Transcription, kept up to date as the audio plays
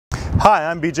Hi,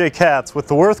 I'm BJ Katz with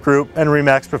the Worth Group and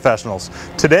RE/MAX Professionals.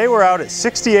 Today we're out at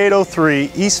 6803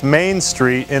 East Main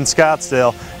Street in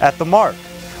Scottsdale at the Mark.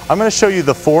 I'm going to show you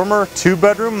the former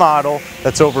 2-bedroom model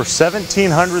that's over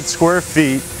 1,700 square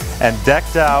feet and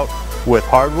decked out with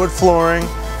hardwood flooring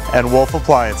and Wolf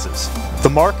appliances. The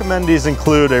Mark amenities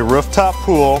include a rooftop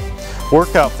pool,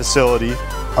 workout facility,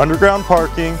 underground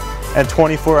parking, and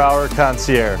 24-hour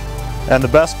concierge. And the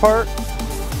best part?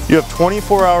 You have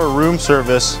 24-hour room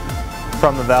service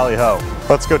from the Vally Ho.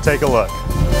 Let's go take a look.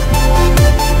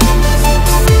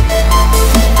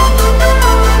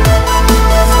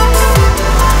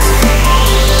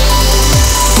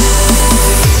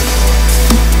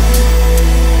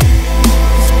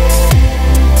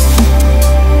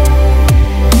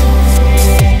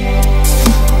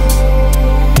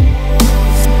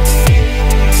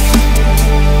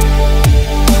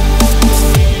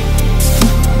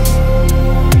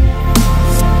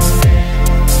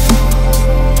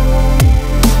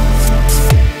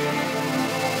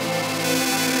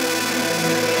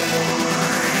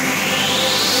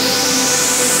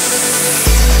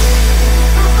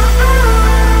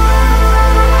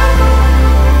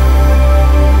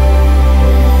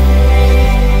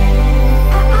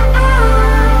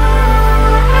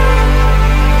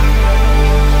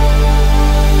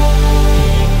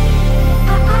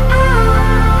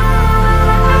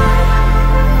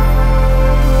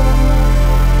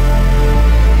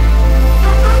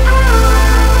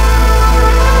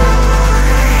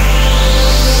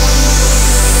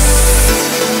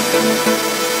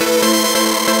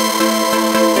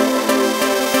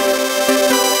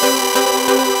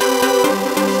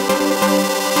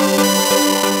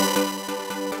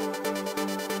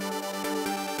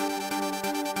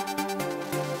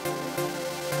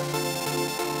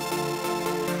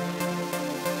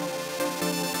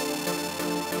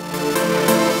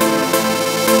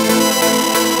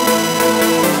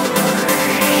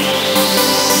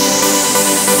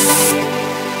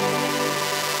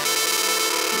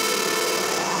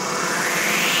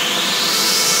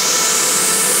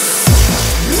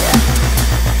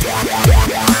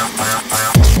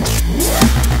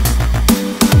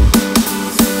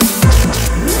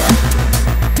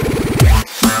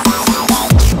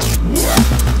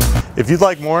 If you'd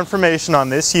like more information on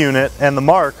this unit and the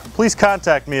Mark, please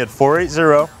contact me at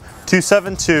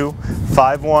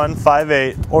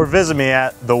 480-272-5158 or visit me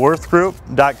at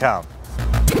theworthgroup.com.